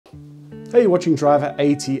Hey, you're watching Driver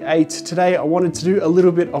 88. Today I wanted to do a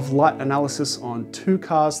little bit of light analysis on two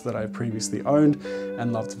cars that I've previously owned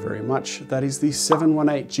and loved very much. That is the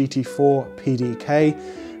 718 GT4 PDK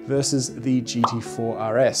versus the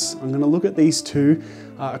GT4RS. I'm going to look at these two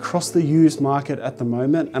across the used market at the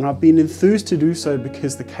moment, and I've been enthused to do so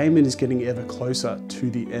because the Cayman is getting ever closer to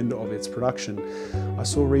the end of its production. I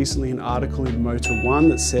saw recently an article in Motor One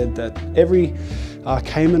that said that every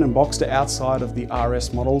Cayman and Boxster outside of the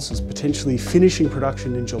RS models is potentially finishing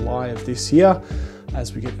production in July of this year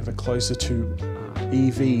as we get ever closer to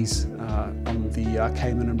EVs on the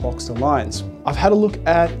Cayman and Boxster lines. I've had a look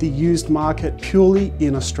at the used market purely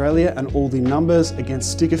in Australia and all the numbers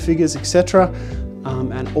against sticker figures, etc.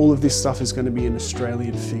 And all of this stuff is going to be in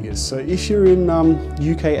Australian figures. So if you're in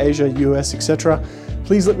UK, Asia, US, etc.,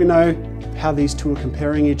 please let me know how these two are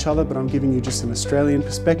comparing each other, but I'm giving you just an Australian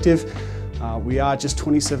perspective. We are just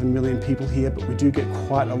 27 million people here, but we do get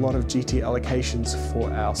quite a lot of GT allocations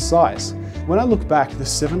for our size. When I look back, the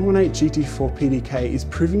 718 GT4 PDK is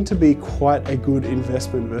proving to be quite a good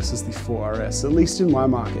investment versus the 4RS, at least in my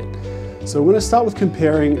market. So we're going to start with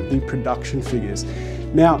comparing the production figures.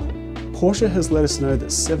 Now, Porsche has let us know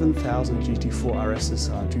that 7,000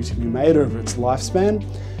 GT4RSs are due to be made over its lifespan,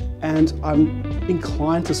 and I'm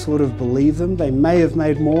inclined to sort of believe them. They may have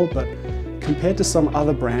made more, but compared to some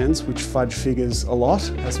other brands which fudge figures a lot,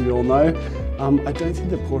 as we all know, I don't think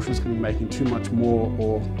that Porsche is going to be making too much more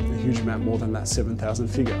or a huge amount more than that 7,000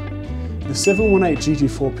 figure. The 718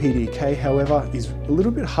 GT4 PDK, however, is a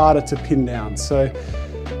little bit harder to pin down. So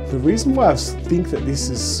the reason why I think that this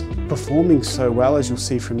is performing so well, as you'll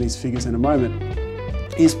see from these figures in a moment,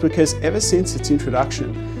 is because ever since its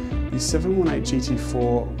introduction, the 718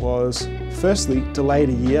 GT4 was firstly delayed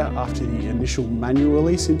a year after the initial manual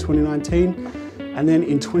release in 2019, and then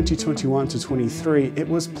in 2021 to 23 it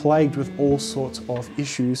was plagued with all sorts of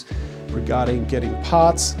issues regarding getting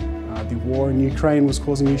parts. The war in Ukraine was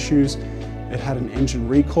causing issues. It had an engine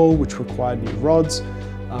recall which required new rods,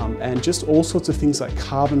 and just all sorts of things like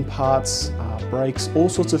carbon parts, brakes, all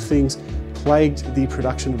sorts of things plagued the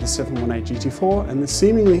production of the 718 GT4, and then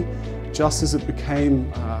seemingly just as it became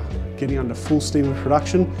getting under full steam of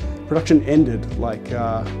production ended like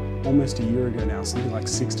almost a year ago now, something like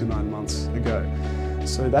 6 to 9 months ago.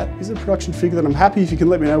 So that is a production figure that I'm happy if you can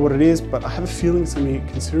let me know what it is, but I have a feeling it's going to be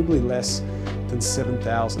considerably less than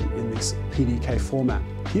 7,000 in this PDK format.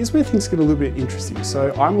 Here's where things get a little bit interesting.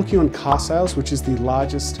 So I'm looking on Car Sales, which is the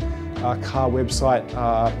largest car website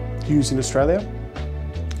used in Australia,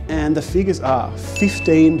 and the figures are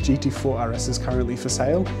 15 GT4RSs currently for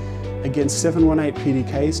sale against 718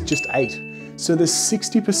 PDKs, just 8. So there's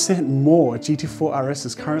 60% more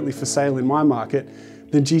GT4RSs currently for sale in my market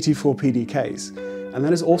than GT4 PDKs. And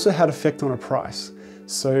that has also had effect on a price.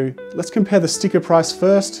 So let's compare the sticker price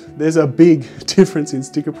first. There's a big difference in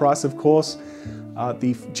sticker price, of course.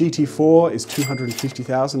 The GT4 is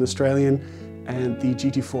 250,000 Australian, and the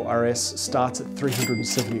GT4RS starts at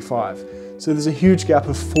 375. So there's a huge gap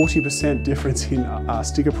of 40% difference in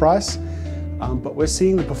sticker price. But we're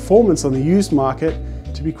seeing the performance on the used market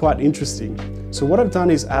to be quite interesting. So what I've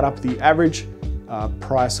done is add up the average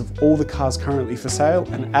price of all the cars currently for sale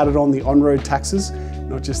and added on the on-road taxes,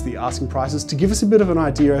 not just the asking prices, to give us a bit of an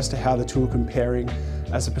idea as to how the two are comparing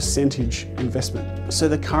as a percentage investment. So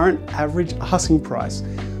the current average asking price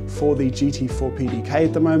for the GT4 PDK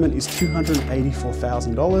at the moment is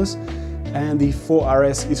 $284,000, and the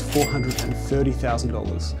 4RS is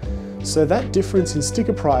 $430,000. So that difference in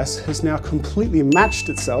sticker price has now completely matched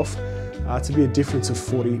itself to be a difference of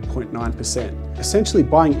 40.9%. Essentially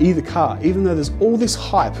buying either car, even though there's all this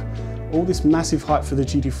hype, all this massive hype for the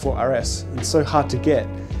GT4RS, and so hard to get,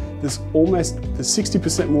 there's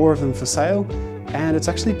 60% more of them for sale, and it's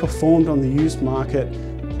actually performed on the used market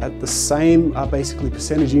at the same basically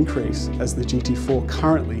percentage increase as the GT4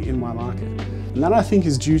 currently in my market. And that I think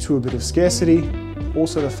is due to a bit of scarcity.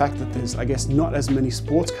 Also the fact that there's, I guess, not as many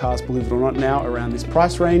sports cars, believe it or not, now around this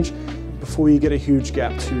price range before you get a huge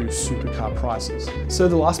gap to supercar prices. So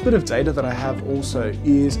the last bit of data that I have also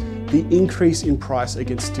is the increase in price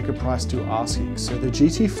against sticker price to asking. So the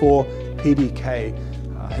GT4 PDK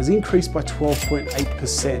has increased by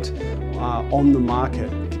 12.8% on the market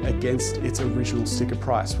against its original sticker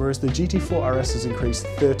price, whereas the GT4RS has increased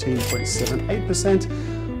 13.78%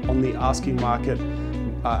 on the asking market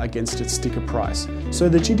against its sticker price. So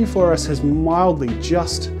the GT4RS has mildly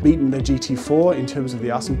just beaten the GT4 in terms of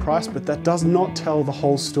the asking price, but that does not tell the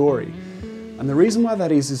whole story. And the reason why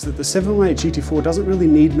that is that the 718 GT4 doesn't really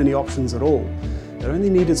need many options at all. It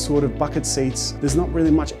only needed sort of bucket seats. There's not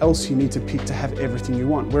really much else you need to pick to have everything you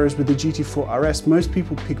want. Whereas with the GT4RS, most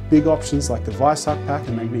people pick big options like the Weissach pack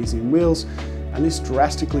and magnesium wheels, and this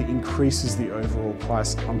drastically increases the overall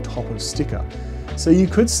price on top of sticker. So you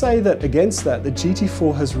could say that against that, the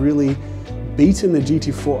GT4 has really beaten the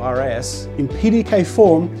GT4RS in PDK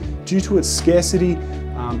form due to its scarcity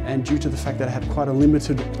and due to the fact that it had quite a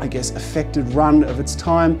limited, I guess, affected run of its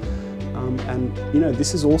time. And you know,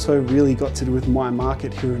 this has also really got to do with my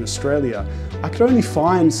market here in Australia. I could only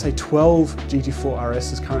find, say, 12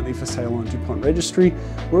 GT4RSs currently for sale on DuPont registry,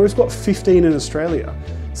 whereas we've got 15 in Australia.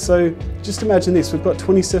 So just imagine this, we've got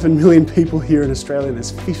 27 million people here in Australia and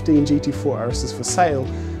there's 15 GT4RSs for sale.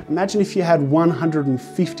 Imagine if you had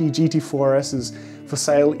 150 GT4RSs for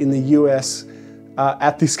sale in the US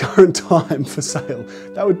at this current time for sale.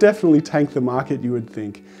 That would definitely tank the market, you would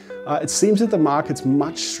think. It seems that the market's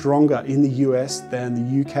much stronger in the US than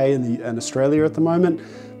the UK and Australia at the moment,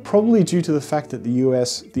 probably due to the fact that the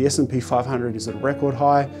US, the S&P 500 is at a record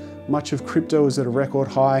high, much of crypto is at a record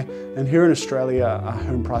high, and here in Australia,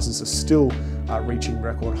 home prices are still reaching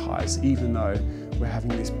record highs, even though we're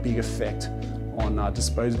having this big effect on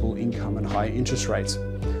disposable income and high interest rates.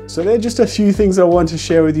 So they're just a few things I want to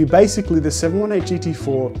share with you. Basically, the 718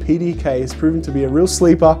 GT4 PDK has proven to be a real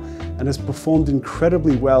sleeper and has performed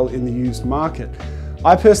incredibly well in the used market.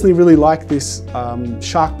 I personally really like this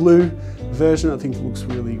shark blue version. I think it looks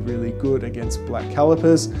really, really good against black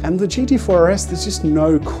calipers. And the GT4RS, there's just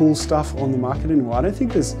no cool stuff on the market anymore. I don't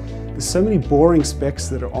think there's so many boring specs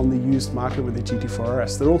that are on the used market with the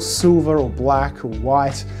GT4RS. They're all silver or black or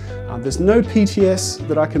white. There's no PTS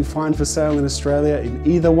that I can find for sale in Australia in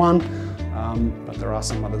either one, but there are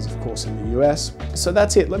some others, of course, in the US. So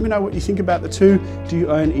that's it. Let me know what you think about the two. Do you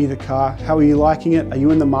own either car? How are you liking it? Are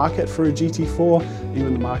you in the market for a GT4? Are you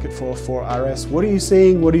in the market for a 4RS? What are you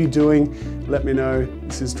seeing? What are you doing? Let me know.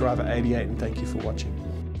 This is Driver88 and thank you for watching.